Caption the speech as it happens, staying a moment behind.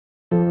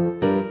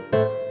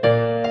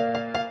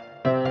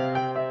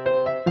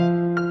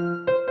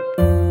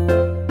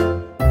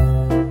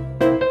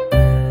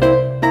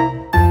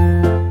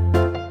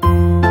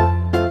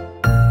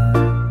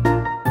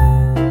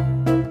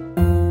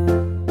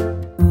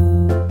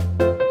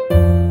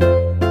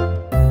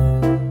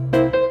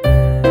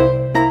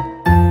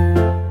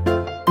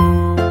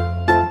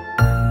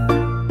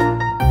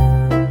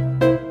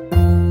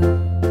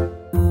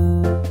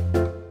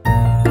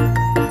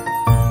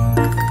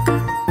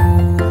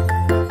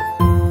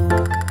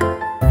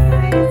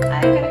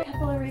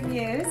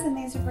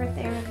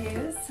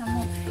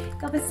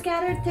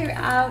scattered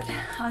throughout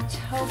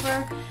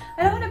October.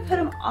 I don't want to put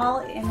them all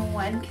in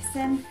one because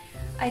then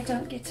I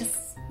don't get to,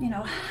 you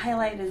know,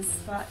 highlight and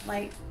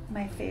spotlight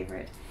my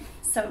favorite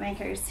soap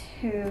makers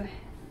who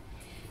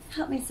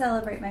helped me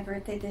celebrate my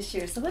birthday this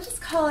year. So we'll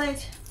just call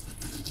it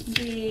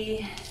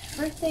the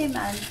birthday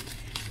month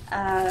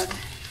of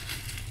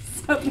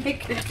soap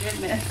maker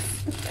goodness.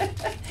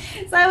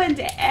 So I went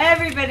to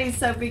everybody's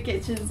soapy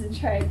kitchens and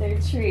tried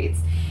their treats.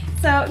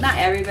 So not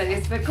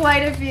everybody's, but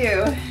quite a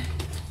few.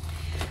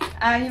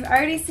 You've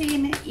already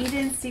seen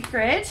Eden's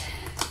Secret.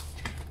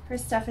 Her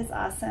stuff is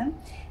awesome.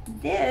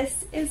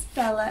 This is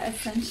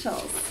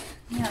Bellessentials.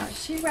 Now,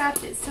 she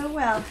wrapped it so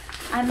well,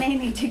 I may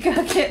need to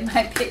go get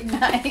my big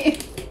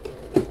knife.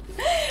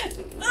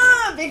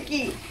 Oh,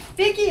 Vickie!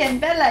 Vickie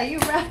and Bella, you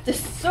wrapped this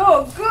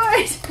so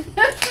good!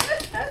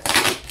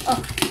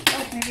 oh,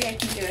 maybe I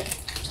can do it.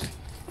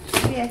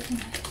 Maybe I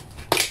can.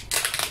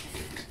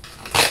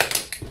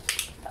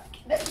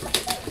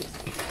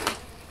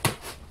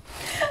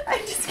 I'm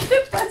just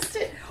gonna bust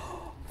it.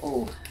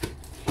 Oh,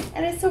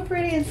 and it's so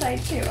pretty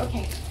inside too.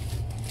 Okay,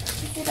 let's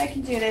see if I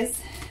can do this.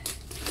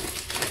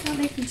 Not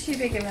making too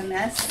big of a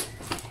mess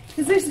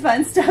because there's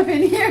fun stuff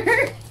in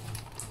here.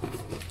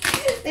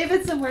 They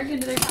put some work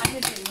into their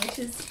packaging, which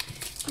is,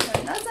 you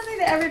know, not something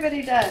that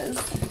everybody does.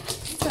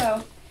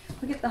 So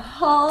we'll get the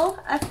haul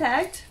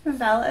effect from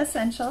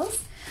Bellessentials,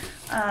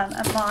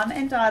 a mom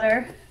and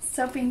daughter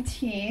soaping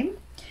team.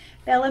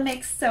 Bella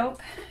makes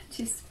soap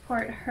to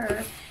support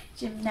her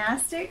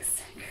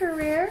gymnastics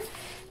career.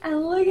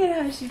 And look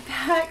at how she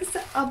packs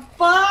a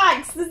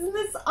box. Isn't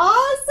this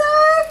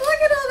awesome?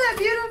 Look at all that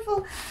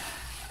beautiful.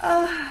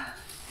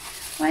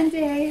 One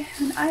day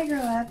when I grow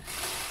up,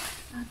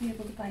 I'll be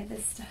able to buy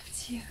this stuff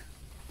too.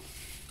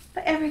 If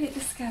I ever get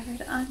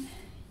discovered on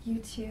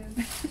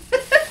YouTube.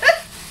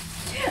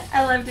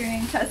 I love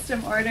doing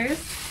custom orders,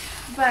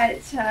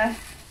 but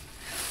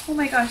oh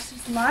my gosh,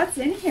 there's lots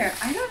in here.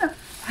 I don't know.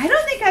 I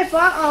don't think I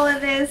bought all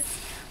of this.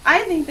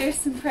 I think there's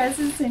some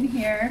presents in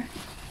here.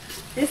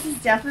 This is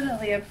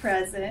definitely a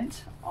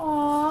present.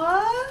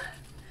 Aww.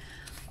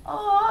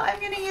 Aww, I'm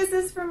going to use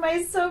this for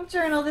my soap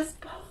journal, this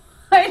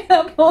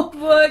pineapple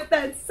book.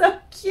 That's so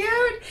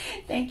cute.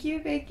 Thank you,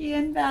 Vickie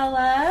and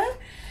Bella.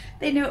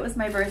 They knew it was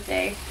my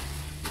birthday.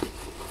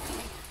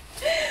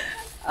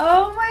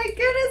 Oh my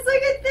goodness,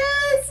 look at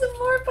this. Some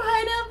more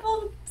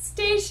pineapple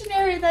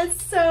stationery.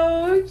 That's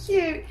so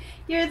cute.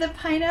 You're the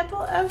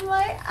pineapple of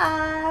my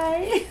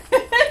eye.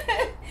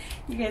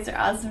 You guys are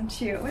awesome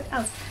too. What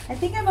else? I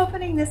think I'm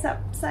opening this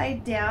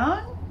upside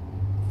down,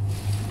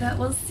 but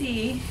we'll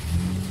see.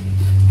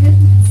 There's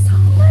so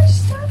much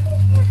stuff in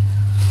here.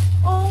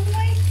 Oh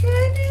my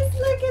goodness,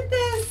 look at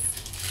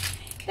this.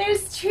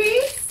 There's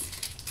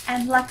treats,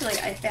 and luckily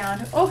I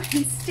found, oh,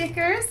 and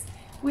stickers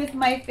with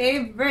my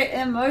favorite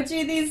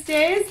emoji these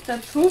days,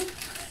 the poop.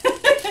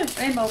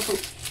 Rainbow poop.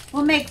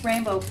 We'll make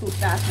rainbow poop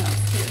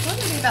bathrooms too. What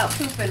is it about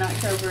poop in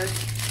October?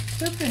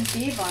 Poop and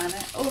bee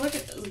vomit. Oh, look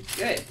at those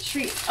good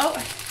treats. Oh,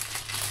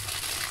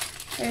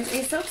 there's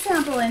a soap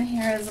sample in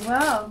here as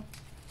well.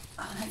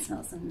 Oh, that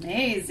smells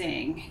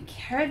amazing.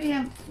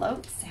 Caribbean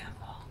float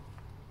sample.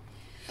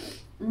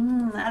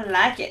 I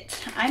like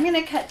it. I'm going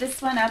to cut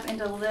this one up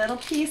into little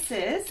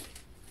pieces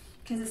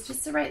because it's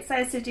just the right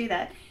size to do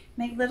that.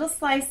 Make little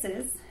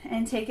slices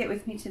and take it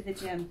with me to the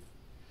gym.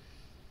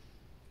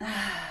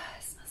 Ah,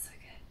 it smells so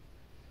good.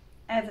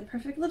 I have the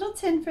perfect little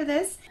tin for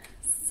this.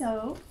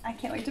 So I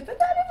can't wait to put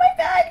that in my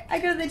bag. I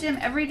go to the gym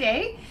every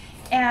day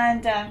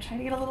and try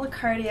to get a little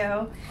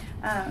cardio.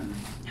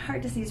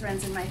 Heart disease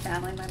runs in my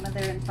family. My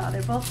mother and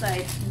father both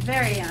died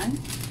very young.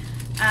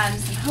 So I'm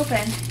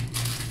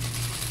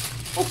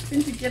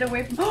hoping to get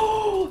away from,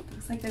 oh,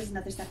 looks like there's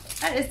another sample.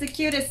 That is the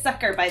cutest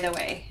sucker, by the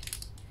way.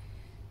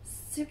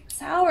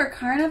 Sour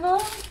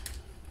Carnival.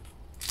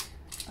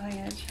 Oh, I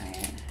gotta try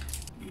it.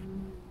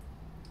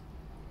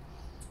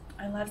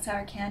 I love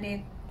sour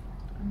candy.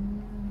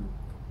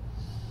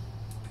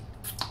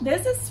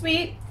 This is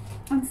sweet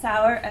and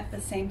sour at the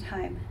same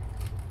time.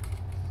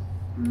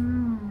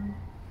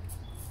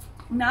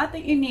 Not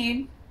that you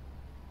need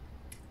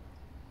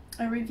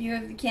a review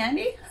of the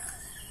candy.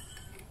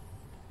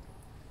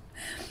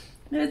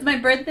 It's my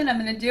birthday and I'm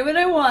gonna do what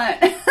I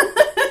want.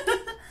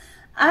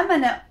 I'm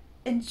gonna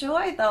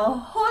enjoy the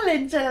whole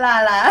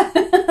enchilada.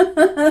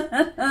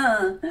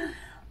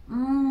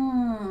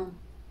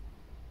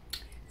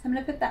 So I'm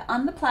gonna put that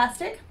on the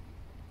plastic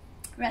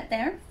right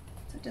there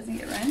so it doesn't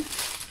get ruined.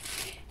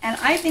 And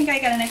I think I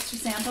got an extra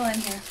sample in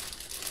here.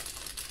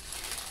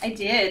 I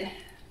did.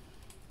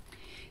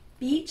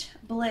 Beach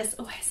Bliss.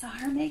 Oh, I saw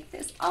her make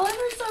this. All of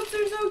her soaps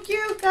are so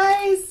cute,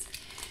 guys.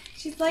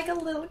 She's like a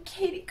little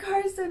Katie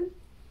Carson.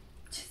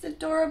 She's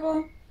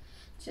adorable.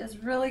 She has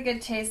really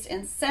good taste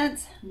and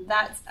scent.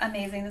 That's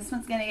amazing. This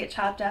one's gonna get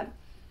chopped up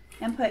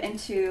and put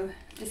into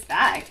this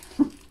bag.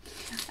 I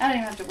don't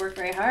even have to work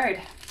very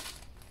hard.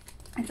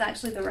 It's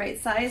actually the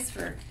right size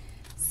for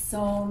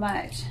so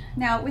much.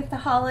 Now with the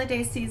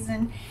holiday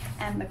season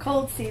and the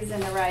cold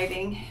season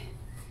arriving,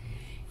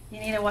 you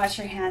need to wash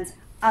your hands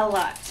a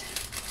lot.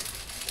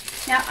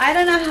 Now I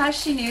don't know how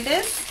she knew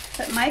this,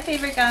 But my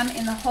favorite gum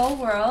in the whole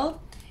world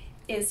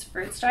is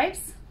Fruit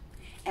Stripes,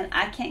 and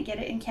I can't get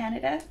it in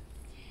Canada.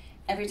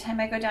 Every time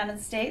I go down to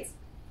the States,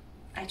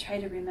 I try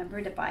to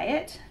remember to buy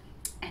it.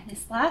 And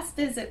this last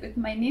visit with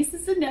my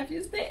nieces and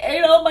nephews, they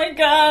ate all my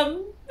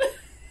gum.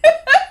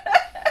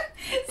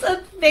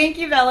 So thank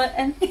you, Bella,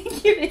 and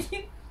thank you,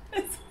 Vickie.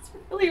 This is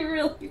really,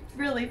 really,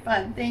 really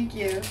fun. Thank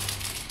you.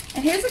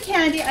 And here's a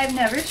candy I've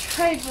never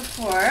tried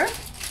before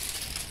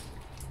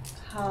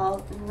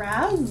called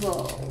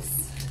Razzles.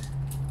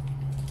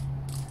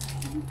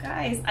 You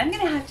guys, I'm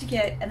gonna have to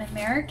get an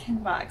American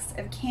box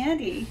of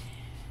candy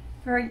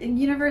for a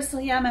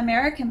Universal Yum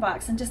American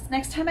box, and just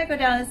next time I go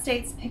down to the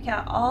States, pick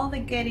out all the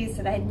goodies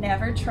that I'd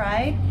never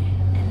tried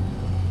and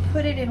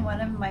put it in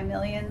one of my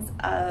millions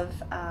of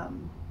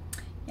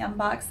Yum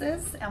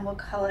boxes, and we'll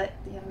call it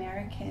the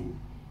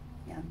American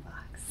Yum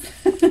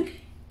box.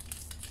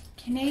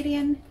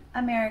 Canadian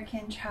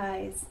American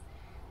tries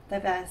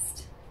the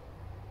best,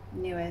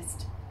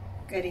 newest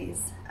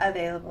goodies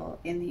available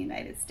in the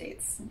United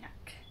States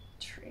snack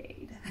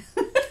trade.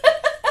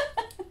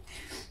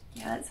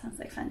 Yeah, that sounds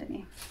like fun to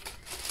me.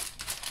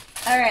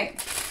 All right,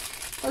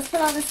 let's put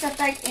all this stuff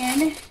back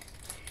in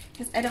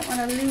because I don't want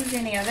to lose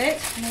any of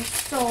it. And there's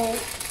so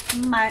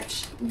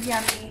much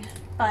yummy,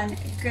 fun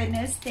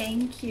goodness.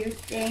 Thank you,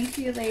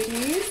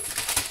 ladies.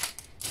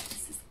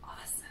 This is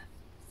awesome.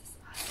 This is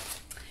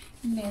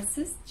awesome.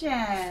 Mrs.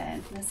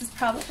 Jen. This is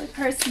probably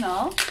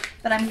personal,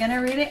 but I'm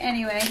gonna read it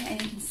anyway,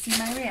 and you can see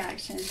my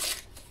reaction.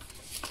 This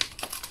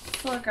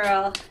little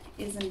girl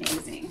is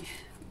amazing.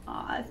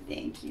 Aw,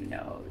 thank you,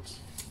 note.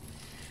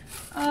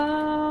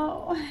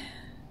 Oh.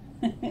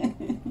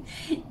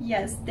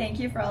 Yes, thank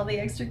you for all the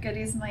extra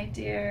goodies, my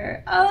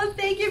dear. Oh,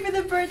 thank you for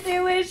the birthday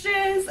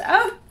wishes.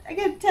 Oh, I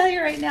can tell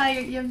you right now,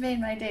 you've made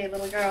my day,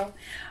 little girl.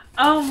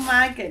 Oh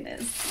my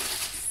goodness.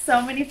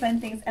 So many fun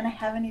things, and I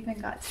haven't even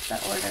got to the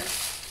order.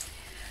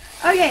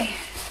 Okay.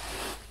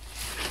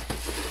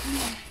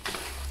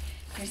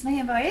 Here's my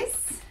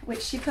invoice,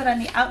 which she put on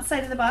the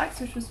outside of the box,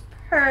 which was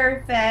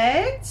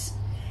perfect.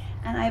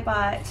 And I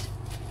bought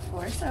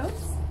 4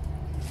 soaps.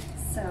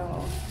 So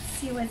let's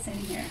see what's in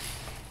here.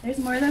 There's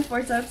more than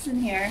 4 soaps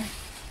in here.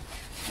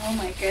 Oh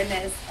my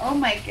goodness. Oh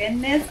my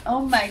goodness.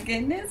 Oh my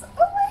goodness.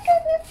 Oh my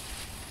goodness.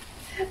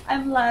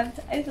 I'm loved.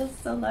 I feel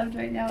so loved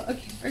right now.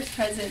 Okay, first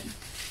present.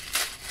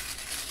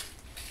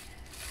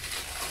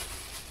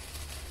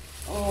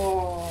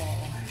 Oh.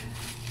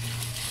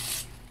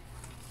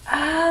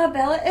 Ah,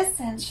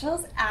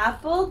 Bellessentials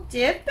apple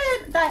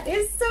dippin'. That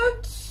is so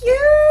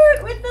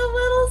cute with the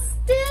little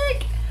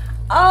stick.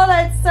 Oh,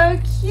 that's so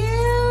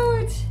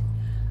cute.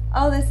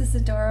 Oh, this is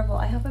adorable.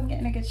 I hope I'm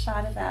getting a good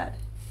shot of that.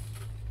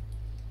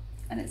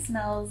 And it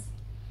smells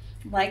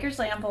like her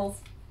samples.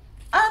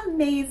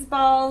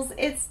 Amazeballs.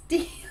 It's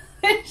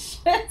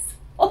delicious.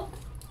 Oh,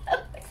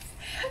 that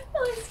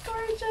looks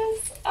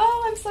gorgeous.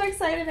 Oh, I'm so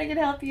excited I can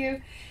help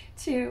you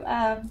to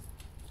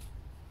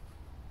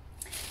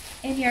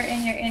in your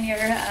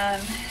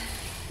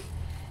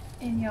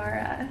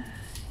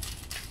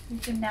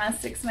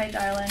gymnastics, my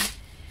darling,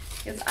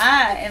 because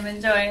I am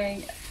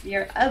enjoying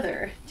your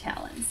other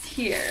talents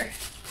here.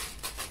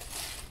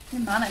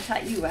 Your mama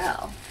taught you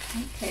well.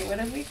 Okay, what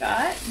have we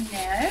got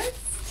next?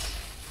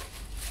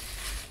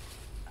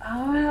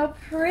 Oh, how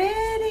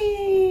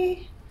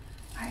pretty!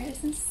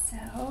 Artisan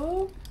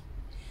soap,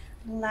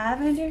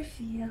 lavender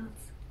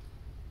fields.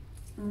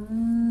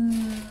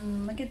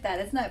 Look at that.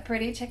 Isn't that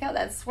pretty? Check out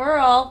that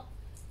swirl.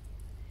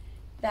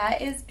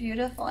 That is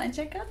beautiful. And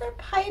check out their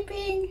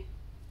piping.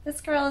 This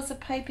girl is a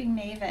piping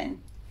maven.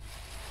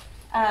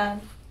 Oh,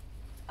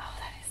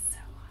 that is so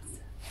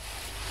awesome.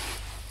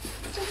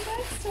 The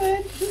next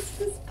one.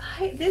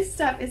 This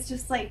stuff is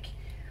just like,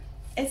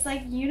 it's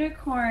like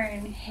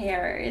unicorn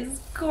hair. It's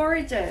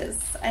gorgeous.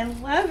 I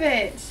love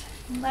it.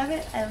 Love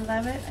it. I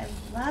love it. I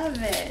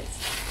love it.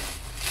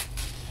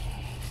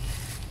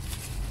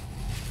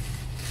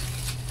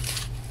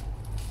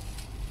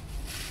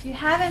 If you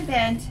haven't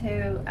been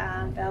to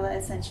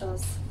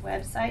Bellessentials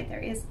website,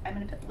 I'm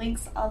going to put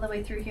links all the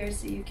way through here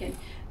so you can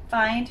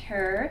find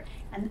her.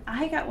 And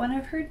I got one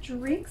of her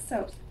drink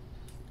soaps.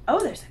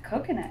 Oh, there's a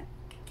coconut.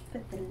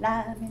 Put the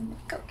lime in the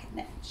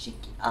coconut,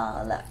 shake it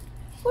all up.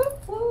 Woo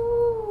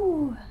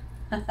woo!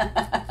 Look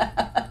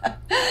at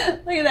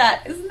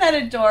that. Isn't that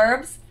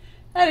adorbs?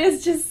 That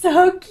is just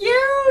so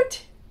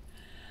cute.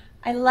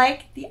 I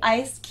like the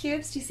ice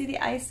cubes. Do you see the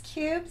ice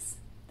cubes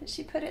that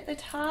she put at the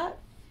top?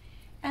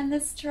 And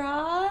the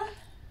straw.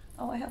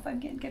 Oh, I hope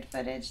I'm getting good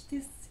footage.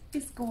 This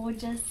is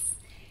gorgeous.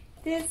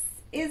 This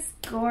is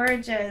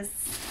gorgeous.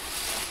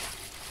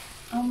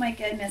 Oh my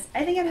goodness.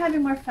 I think I'm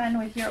having more fun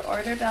with your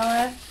order,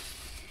 Bella,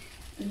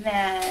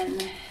 than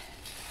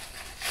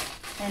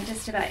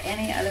just about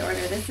any other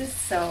order. This is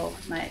so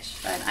much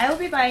fun. I will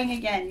be buying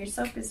again. Your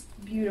soap is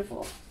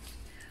beautiful.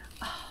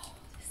 Oh,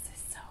 this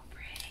is so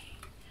pretty.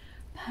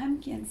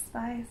 Pumpkin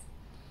spice.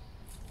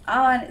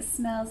 Oh, and it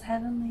smells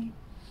heavenly.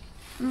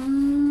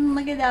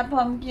 Look at that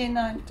pumpkin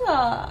on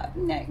top.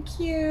 Isn't that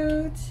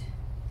cute?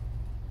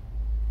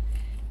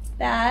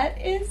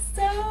 That is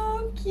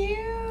so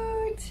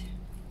cute. cute?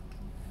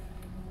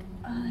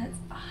 Oh, that's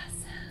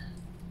awesome.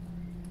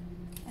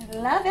 I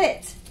love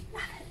it.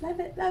 Love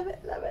it, love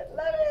it, love it,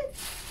 love it.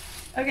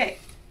 Okay,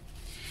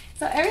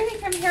 so everything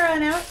from here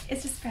on out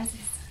is just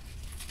prezzies.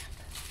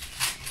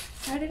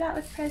 Started out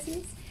with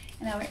prezzies,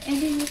 and now we're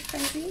ending with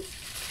prezzies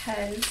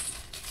because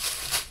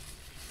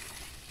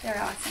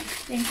they're awesome.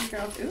 Thank you,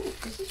 girls. Ooh,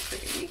 this is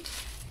pretty.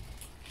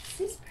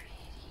 This is pretty.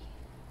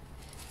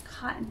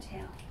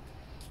 Cottontail.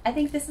 I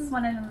think this is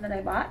one of them that I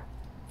bought,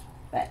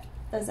 but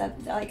those are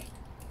like,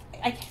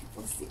 I can't,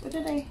 let's see, what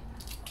did I,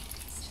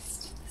 this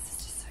is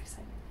just so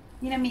exciting.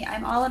 You know me,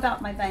 I'm all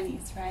about my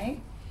bunnies, right?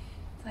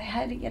 So I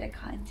had to get a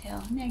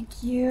cottontail. Isn't that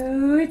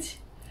cute?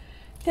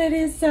 That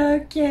is so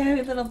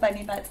cute, little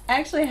bunny butts. I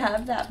actually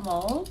have that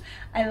mold.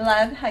 I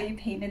love how you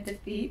painted the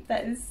feet.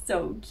 That is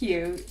so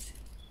cute.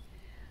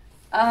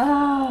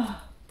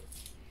 Oh,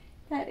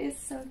 that is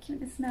so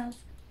cute. It smells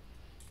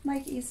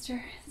like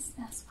Easter. It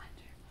smells wonderful.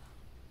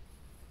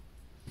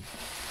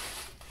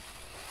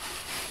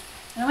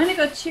 I don't want to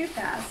go too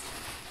fast.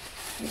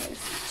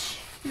 There's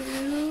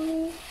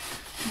 2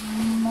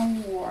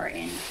 more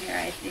in here,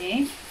 I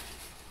think.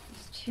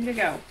 There's 2 to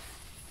go.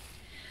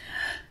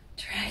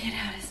 Drag it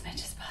out as much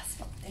as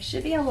possible. There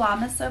should be a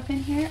llama soap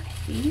in here, I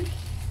think.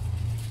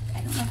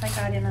 I don't know if I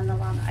got in on the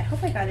llama. I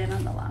hope I got in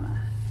on the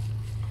llama.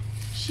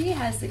 She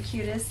has the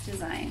cutest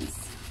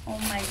designs. Oh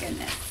my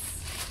goodness.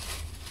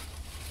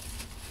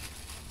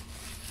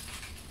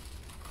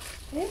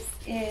 This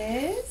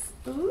is,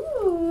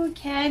 ooh,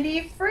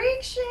 Candy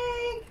Freak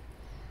Shake.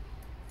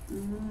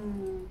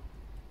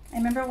 I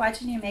remember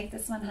watching you make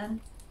this one,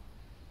 hun.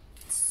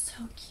 It's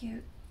so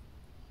cute.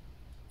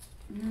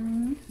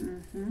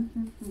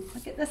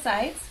 Look at the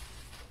sides.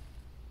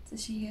 So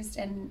she used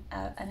an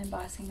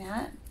embossing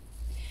mat,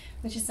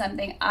 which is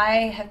something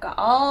I have got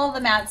all the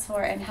mats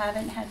for and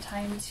haven't had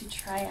time to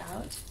try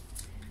out.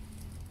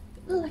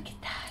 But look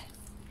at that.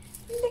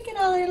 Look at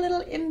all her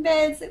little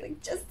embeds. They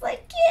look just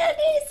like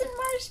candies and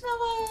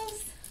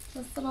marshmallows.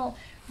 Those little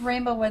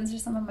rainbow ones are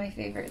some of my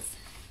favorites.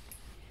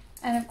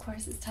 And of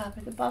course it's topped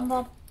with a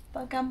gumball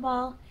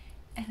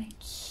and a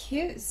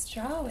cute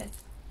straw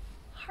with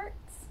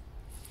hearts.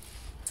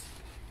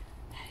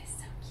 That is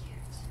so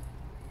cute.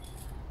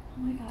 Oh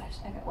my gosh,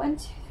 I got 1,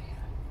 2, 3,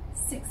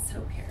 4, 6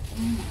 soap here. Oh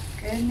my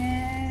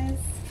goodness.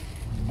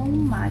 Oh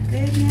my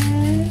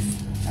goodness.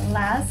 The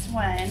last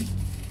one, I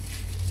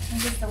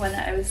think is the one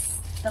that I was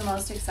the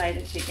most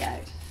excited to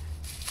get.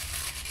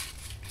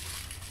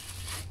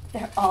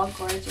 They're all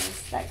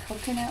gorgeous. That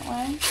coconut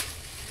one.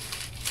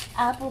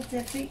 Apple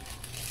dipping.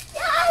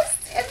 Yes!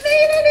 It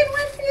made it in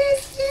one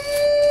piece!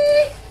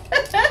 Yay!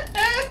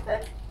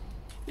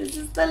 This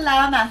is the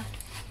llama.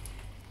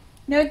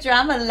 No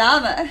drama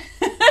llama.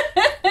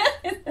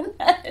 Isn't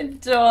that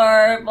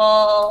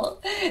adorable?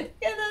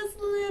 Look at those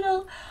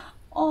little,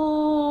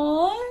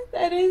 oh,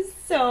 that is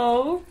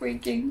so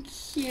freaking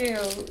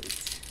cute.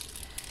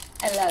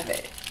 I love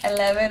it. I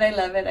love it. I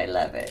love it. I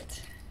love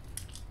it.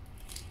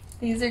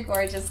 These are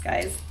gorgeous,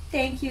 guys.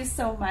 Thank you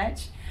so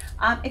much.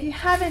 If you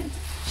haven't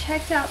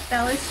checked out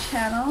Bella's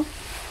channel,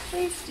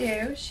 please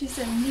do. She's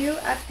a new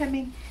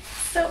upcoming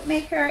soap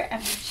maker,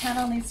 and her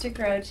channel needs to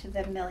grow to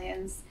the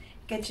millions,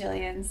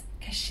 gajillions,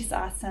 because she's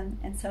awesome,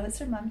 and so is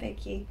her mom,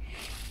 Vickie.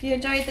 If you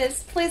enjoyed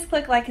this, please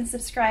click like and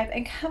subscribe,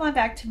 and come on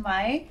back to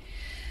my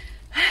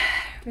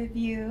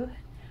review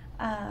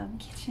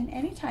kitchen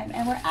anytime.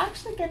 And we're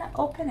actually going to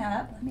open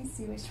up, let me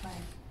see which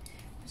one.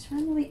 Which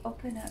one will we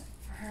open up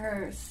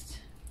first?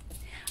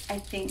 I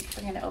think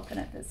we're going to open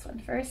up this one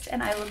first,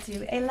 and I will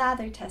do a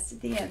lather test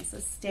at the end. So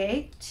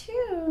stay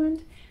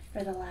tuned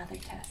for the lather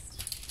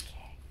test.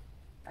 Okay,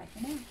 bye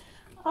for now.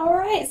 All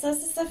right, so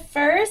this is the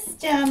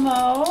first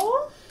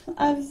demo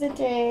of the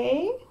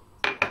day.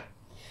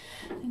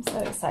 I'm so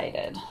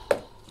excited.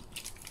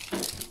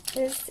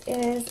 This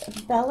is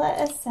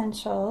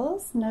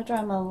Bellessentials, No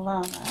Drama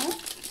Llama.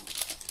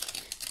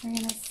 We're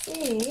going to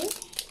see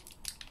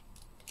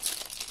if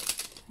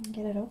I can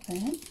get it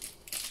open.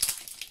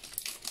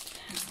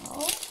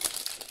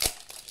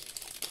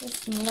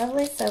 This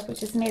lovely soap,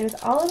 which is made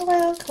with olive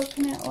oil,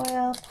 coconut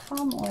oil,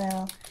 palm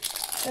oil,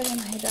 sodium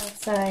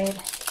hydroxide,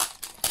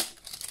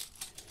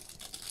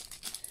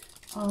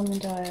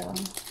 almond oil,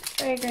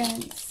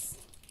 fragrance,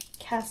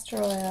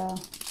 castor oil,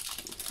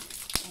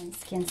 and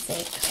skin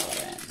safe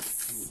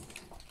colorants.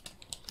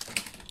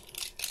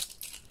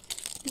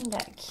 Isn't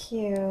that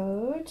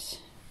cute?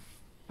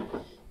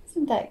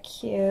 Isn't that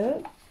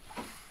cute?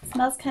 It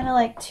smells kind of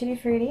like Tutti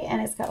Frutti,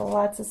 and it's got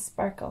lots of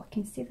sparkle.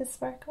 Can you see the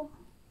sparkle?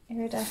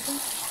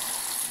 Iridescent.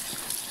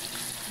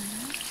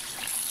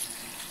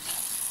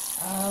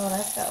 Oh,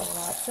 that's got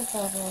lots of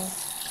bubbles.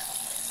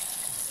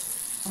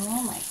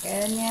 Oh my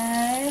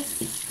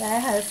goodness.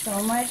 That has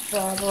so much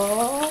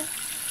bubble.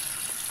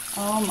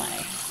 Oh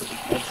my.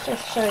 Let's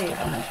just show you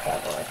how much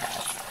bubble it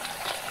has.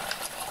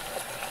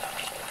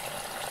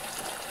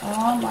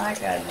 Oh my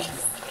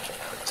goodness.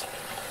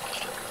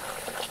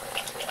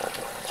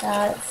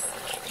 That's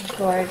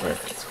gorgeous.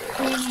 It's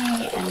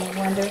creamy and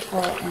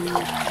wonderful and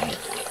nice.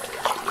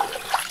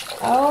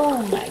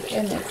 Oh my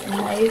goodness,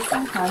 nice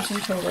and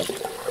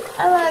concentrated.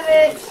 I love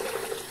it.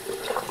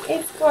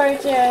 It's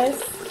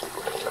gorgeous.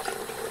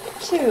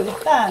 2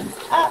 thumbs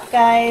up,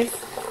 guys.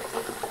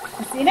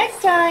 I'll see you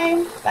next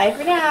time. Bye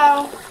for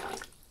now.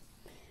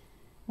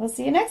 We'll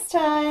see you next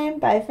time.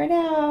 Bye for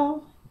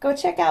now. Go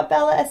check out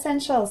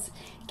Bellessentials.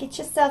 Get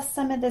yourself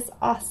some of this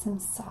awesome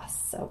sauce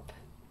soap.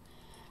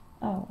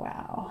 Oh,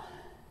 wow.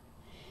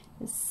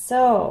 It's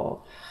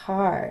so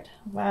hard.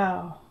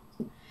 Wow.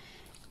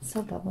 It's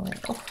so bubbly.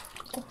 Oh.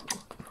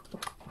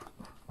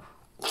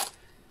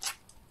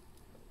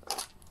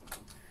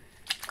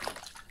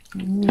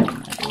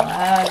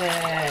 I love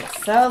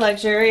it. So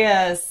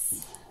luxurious.